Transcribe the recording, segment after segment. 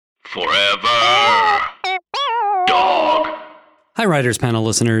Forever. Dog. Hi, Writers Panel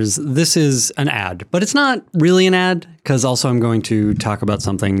listeners. This is an ad, but it's not really an ad because also I'm going to talk about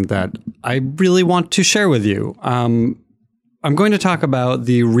something that I really want to share with you. I'm going to talk about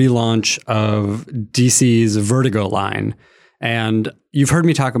the relaunch of DC's Vertigo line. And you've heard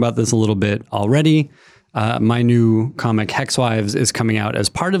me talk about this a little bit already. My new comic, Hexwives, is coming out as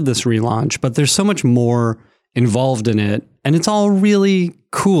part of this relaunch, but there's so much more involved in it, and it's all really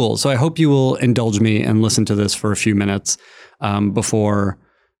cool. So I hope you will indulge me and listen to this for a few minutes before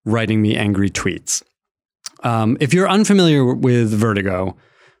writing me angry tweets. If you're unfamiliar with Vertigo,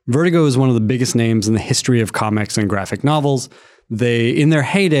 Vertigo is one of the biggest names in the history of comics and graphic novels. In their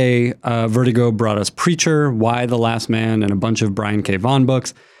heyday, Vertigo brought us Preacher, Why the Last Man, and a bunch of Brian K. Vaughan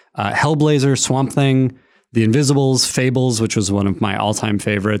books, Hellblazer, Swamp Thing, The Invisibles, Fables, which was one of my all-time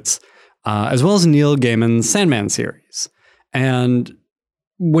favorites, as well as Neil Gaiman's Sandman series. And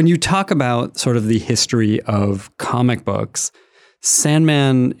when you talk about sort of the history of comic books,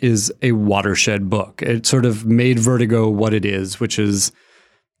 Sandman is a watershed book. It sort of made Vertigo what it is, which is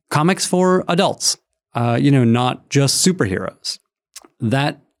comics for adults, not just superheroes.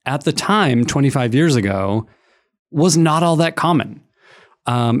 That, at the time, 25 years ago, was not all that common.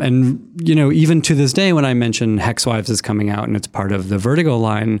 Even to this day, when I mention Hexwives is coming out and it's part of the Vertigo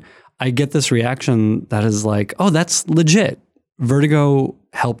line, I get this reaction that is like, oh, that's legit. Vertigo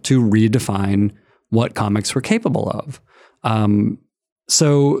helped to redefine what comics were capable of. They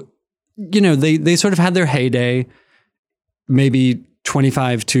sort of had their heyday maybe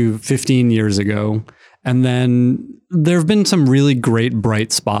 25 to 15 years ago. And then there have been some really great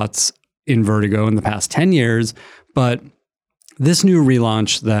bright spots in Vertigo in the past 10 years. But this new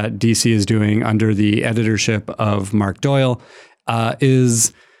relaunch that DC is doing under the editorship of Mark Doyle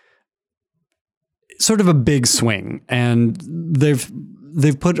is sort of a big swing, and they've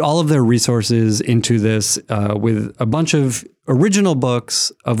put all of their resources into this with a bunch of original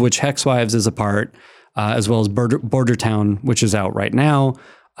books, of which Hexwives is a part, as well as Border Town, which is out right now,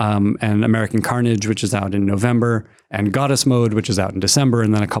 and American Carnage, which is out in November, and Goddess Mode, which is out in December,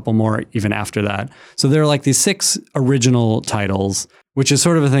 and then a couple more even after that. So there are like these 6 original titles, which is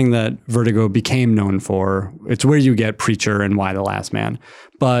sort of a thing that Vertigo became known for. It's where you get Preacher and Why the Last Man.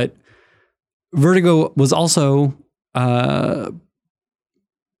 But Vertigo was also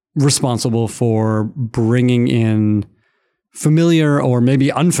responsible for bringing in familiar or maybe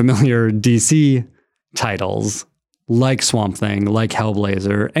unfamiliar DC titles like Swamp Thing, like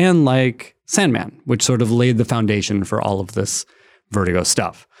Hellblazer, and like Sandman, which sort of laid the foundation for all of this Vertigo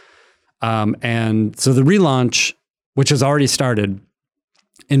stuff. And so the relaunch, which has already started,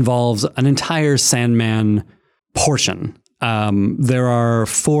 involves an entire Sandman portion. There are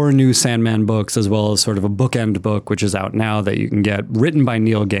 4 new Sandman books, as well as sort of a bookend book, which is out now that you can get, written by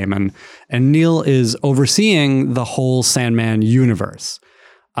Neil Gaiman. And Neil is overseeing the whole Sandman universe.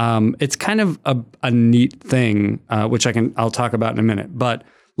 It's kind of a neat thing, which I'll talk about in a minute. But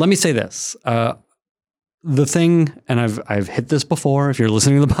let me say this. The thing, and I've hit this before, if you're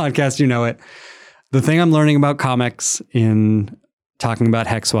listening to the podcast, you know it. The thing I'm learning about comics in talking about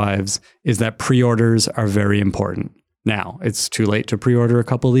Hexwives is that pre-orders are very important. Now, it's too late to pre-order a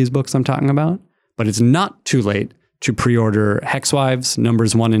couple of these books I'm talking about, but it's not too late to pre-order Hexwives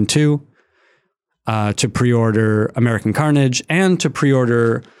numbers 1 and 2, to pre-order American Carnage, and to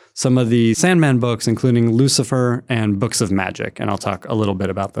pre-order some of the Sandman books, including Lucifer and Books of Magic. And I'll talk a little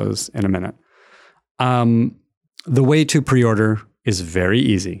bit about those in a minute. The way to pre-order is very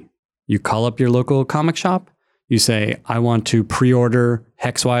easy. You call up your local comic shop. You say, I want to pre-order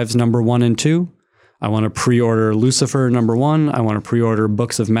Hexwives number 1 and 2. I want to pre-order Lucifer number 1. I want to pre-order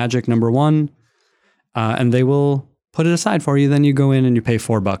Books of Magic number 1. And they will put it aside for you. Then you go in and you pay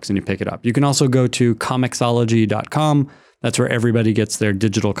 $4 and you pick it up. You can also go to comixology.com. That's where everybody gets their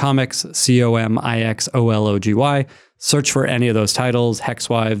digital comics, COMIXOLOGY. Search for any of those titles: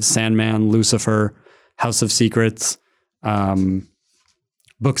 Hexwives, Sandman, Lucifer, House of Secrets,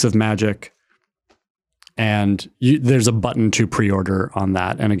 Books of Magic. And there's a button to pre-order on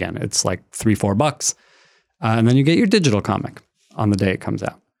that. And again, it's like $3-4. And then you get your digital comic on the day it comes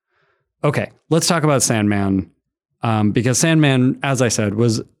out. Okay, let's talk about Sandman. Because Sandman, as I said,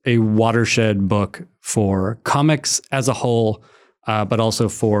 was a watershed book for comics as a whole, but also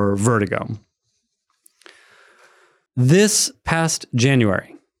for Vertigo. This past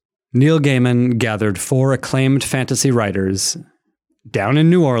January, Neil Gaiman gathered 4 acclaimed fantasy writers down in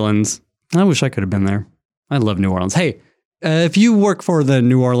New Orleans. I wish I could have been there. I love New Orleans. Hey, if you work for the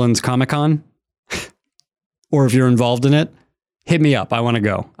New Orleans Comic-Con, or if you're involved in it, hit me up. I want to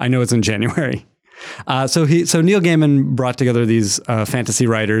go. I know it's in January. So Neil Gaiman brought together these fantasy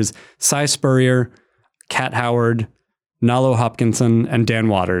writers, Cy Spurrier, Kat Howard, Nalo Hopkinson, and Dan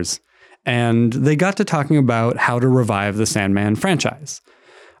Waters. And they got to talking about how to revive the Sandman franchise.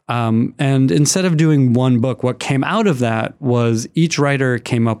 And instead of doing one book, what came out of that was each writer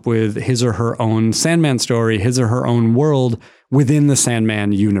came up with his or her own Sandman story, his or her own world within the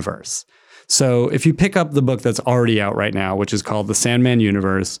Sandman universe. So if you pick up the book that's already out right now, which is called The Sandman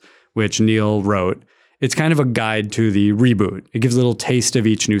Universe, which Neil wrote, it's kind of a guide to the reboot. It gives a little taste of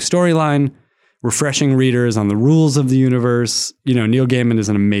each new storyline, refreshing readers on the rules of the universe. You know, Neil Gaiman is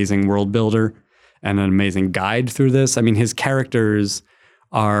an amazing world builder and an amazing guide through this. I mean, his characters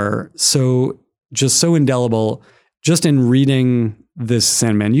are so indelible. Just in reading this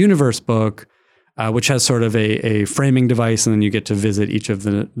Sandman Universe book, which has sort of a framing device, and then you get to visit each of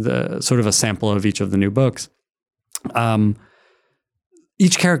the sort of a sample of each of the new books.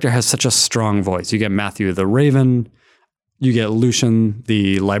 Each character has such a strong voice. You get Matthew the Raven, you get Lucian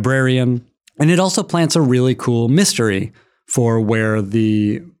the Librarian, and it also plants a really cool mystery for where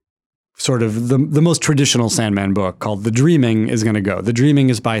the sort of the most traditional Sandman book called The Dreaming is going to go. The Dreaming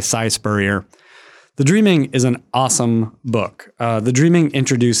is by Cy Spurrier. The Dreaming is an awesome book. The Dreaming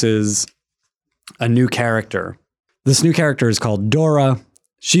introduces a new character. This new character is called Dora.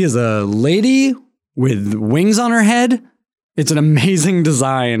 She is a lady with wings on her head. It's an amazing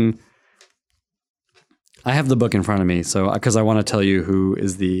design. I have the book in front of me, so because I want to tell you who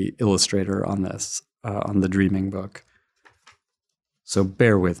is the illustrator on this, on the Dreaming book. So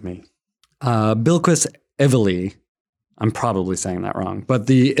bear with me. Bilquis Evely. I'm probably saying that wrong, but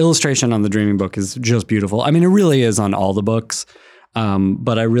the illustration on the Dreaming book is just beautiful. I mean, it really is on all the books,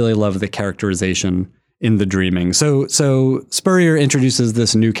 but I really love the characterization in the Dreaming. So Spurrier introduces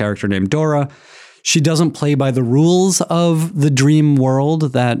this new character named Dora. She doesn't play by the rules of the dream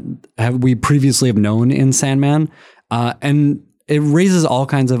world that we previously have known in Sandman, and it raises all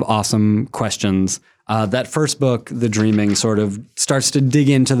kinds of awesome questions. That first book, The Dreaming, sort of starts to dig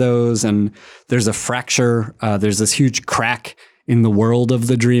into those, and there's a fracture. There's this huge crack in the world of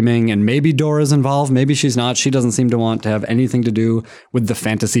The Dreaming, and maybe Dora's involved, maybe she's not. She doesn't seem to want to have anything to do with the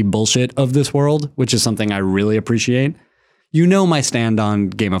fantasy bullshit of this world, which is something I really appreciate. You know my stand on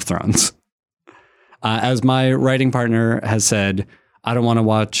Game of Thrones. As my writing partner has said, I don't want to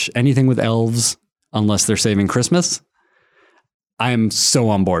watch anything with elves unless they're saving Christmas. I'm so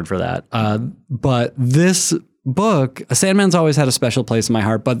on board for that. But this book, Sandman's always had a special place in my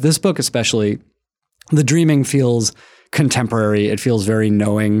heart, but this book especially, The Dreaming feels contemporary. It feels very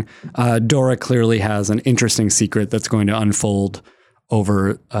knowing. Dora clearly has an interesting secret that's going to unfold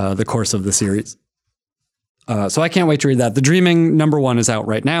over the course of the series. So I can't wait to read that. The Dreaming #1 is out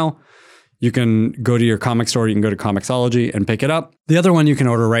right now. You can go to your comic store, you can go to Comixology and pick it up. The other one you can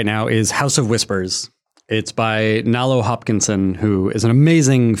order right now is House of Whispers. It's by Nalo Hopkinson, who is an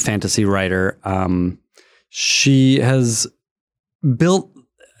amazing fantasy writer. She has built,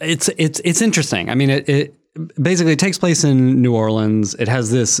 it's interesting. I mean, it basically takes place in New Orleans. It has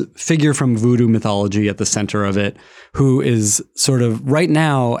this figure from voodoo mythology at the center of it, who is sort of right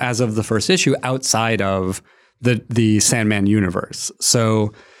now, as of the first issue, outside of the Sandman universe.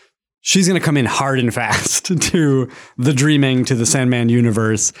 So she's going to come in hard and fast to The Dreaming, to the Sandman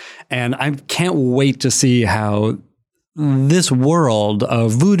universe. And I can't wait to see how this world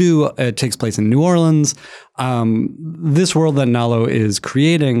of voodoo takes place in New Orleans. This world that Nalo is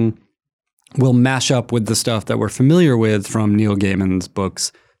creating will mash up with the stuff that we're familiar with from Neil Gaiman's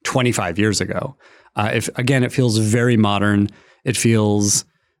books 25 years ago. It feels very modern. It feels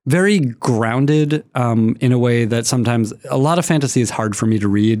very grounded in a way that sometimes a lot of fantasy is hard for me to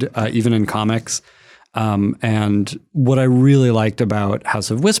read, even in comics. And what I really liked about House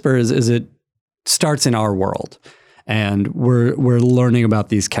of Whispers is it starts in our world, and we're learning about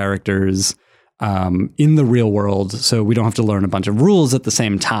these characters in the real world, so we don't have to learn a bunch of rules at the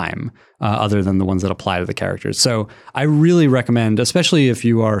same time, other than the ones that apply to the characters. So I really recommend, especially if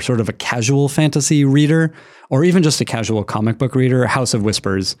you are sort of a casual fantasy reader, or even just a casual comic book reader, House of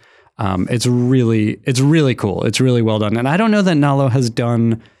Whispers. It's really cool. It's really well done. And I don't know that Nalo has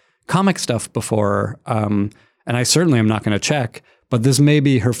done comic stuff before, and I certainly am not going to check, but this may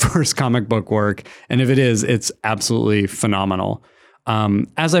be her first comic book work. And if it is, it's absolutely phenomenal.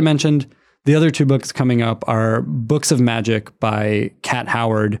 As I mentioned, the other two books coming up are Books of Magic by Kat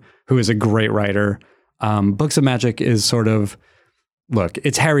Howard, who is a great writer. Books of Magic is sort of, look,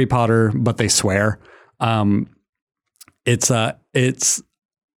 it's Harry Potter, but they swear. It's a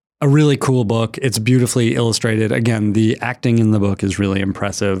really cool book. It's beautifully illustrated. Again, the acting in the book is really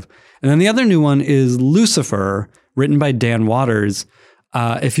impressive. And then the other new one is Lucifer, written by Dan Waters.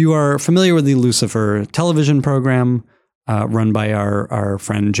 If you are familiar with the Lucifer television program run by our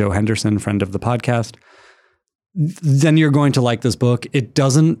friend Joe Henderson, friend of the podcast, then you're going to like this book.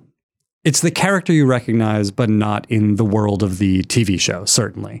 It's the character you recognize, but not in the world of the TV show,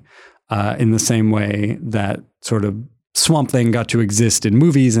 certainly. In the same way that sort of Swamp Thing got to exist in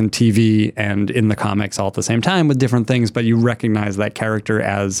movies and TV and in the comics all at the same time with different things, but you recognize that character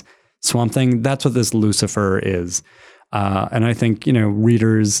as Swamp Thing. That's what this Lucifer is. And I think,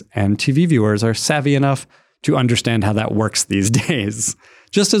 readers and TV viewers are savvy enough to understand how that works these days,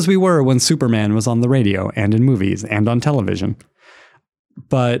 just as we were when Superman was on the radio and in movies and on television.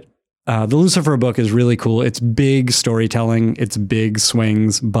 But the Lucifer book is really cool. It's big storytelling, it's big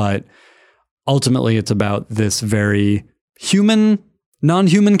swings, but ultimately it's about this very human,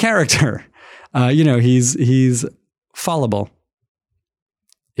 non-human character. He's fallible,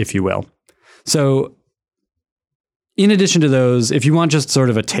 if you will. So in addition to those, if you want just sort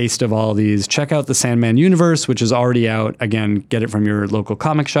of a taste of all of these, check out the Sandman universe, which is already out. Again, get it from your local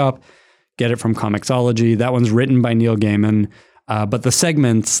comic shop, get it from Comixology. That one's written by Neil Gaiman. But the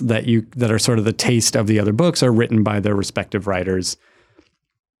segments that are sort of the taste of the other books are written by their respective writers.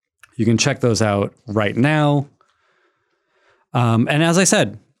 You can check those out right now. And as I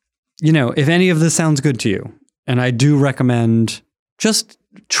said, if any of this sounds good to you, and I do recommend just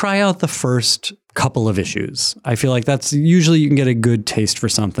try out the first couple of issues. I feel like that's usually you can get a good taste for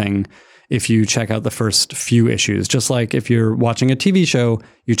something if you check out the first few issues. Just like if you're watching a TV show,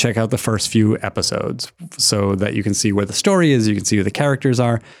 you check out the first few episodes so that you can see where the story is, you can see who the characters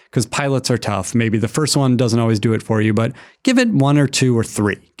are, because pilots are tough. Maybe the first one doesn't always do it for you, but give it 1 or 2 or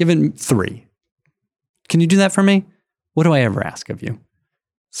 3. Give it 3. Can you do that for me? What do I ever ask of you?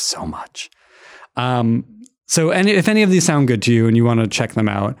 So much. So if any of these sound good to you and you want to check them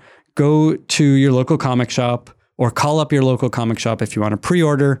out, go to your local comic shop or call up your local comic shop if you want to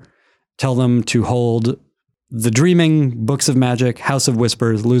pre-order. Tell them to hold The Dreaming, Books of Magic, House of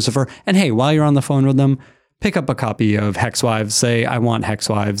Whispers, Lucifer. And hey, while you're on the phone with them, pick up a copy of Hexwives. Say, I want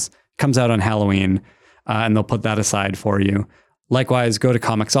Hexwives. Comes out on Halloween, and they'll put that aside for you. Likewise, go to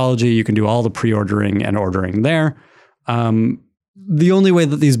Comixology. You can do all the pre-ordering and ordering there. The only way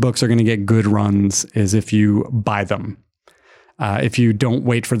that these books are going to get good runs is if you buy them. If you don't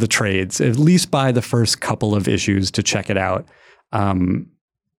wait for the trades, at least buy the first couple of issues to check it out. I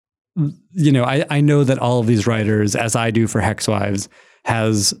know that all of these writers, as I do for Hexwives,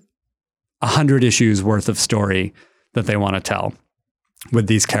 has 100 issues worth of story that they want to tell with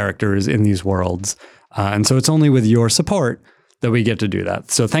these characters in these worlds. And so it's only with your support that we get to do that.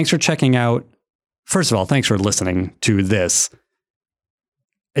 So thanks for checking out. First of all, thanks for listening to this.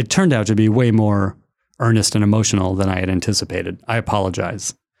 It turned out to be way more earnest and emotional than I had anticipated. I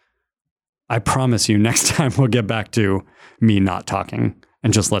apologize. I promise you next time we'll get back to me not talking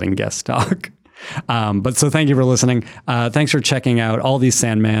and just letting guests talk. But so thank you for listening. Thanks for checking out all these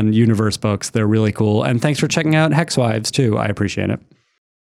Sandman universe books. They're really cool. And thanks for checking out Hexwives too. I appreciate it.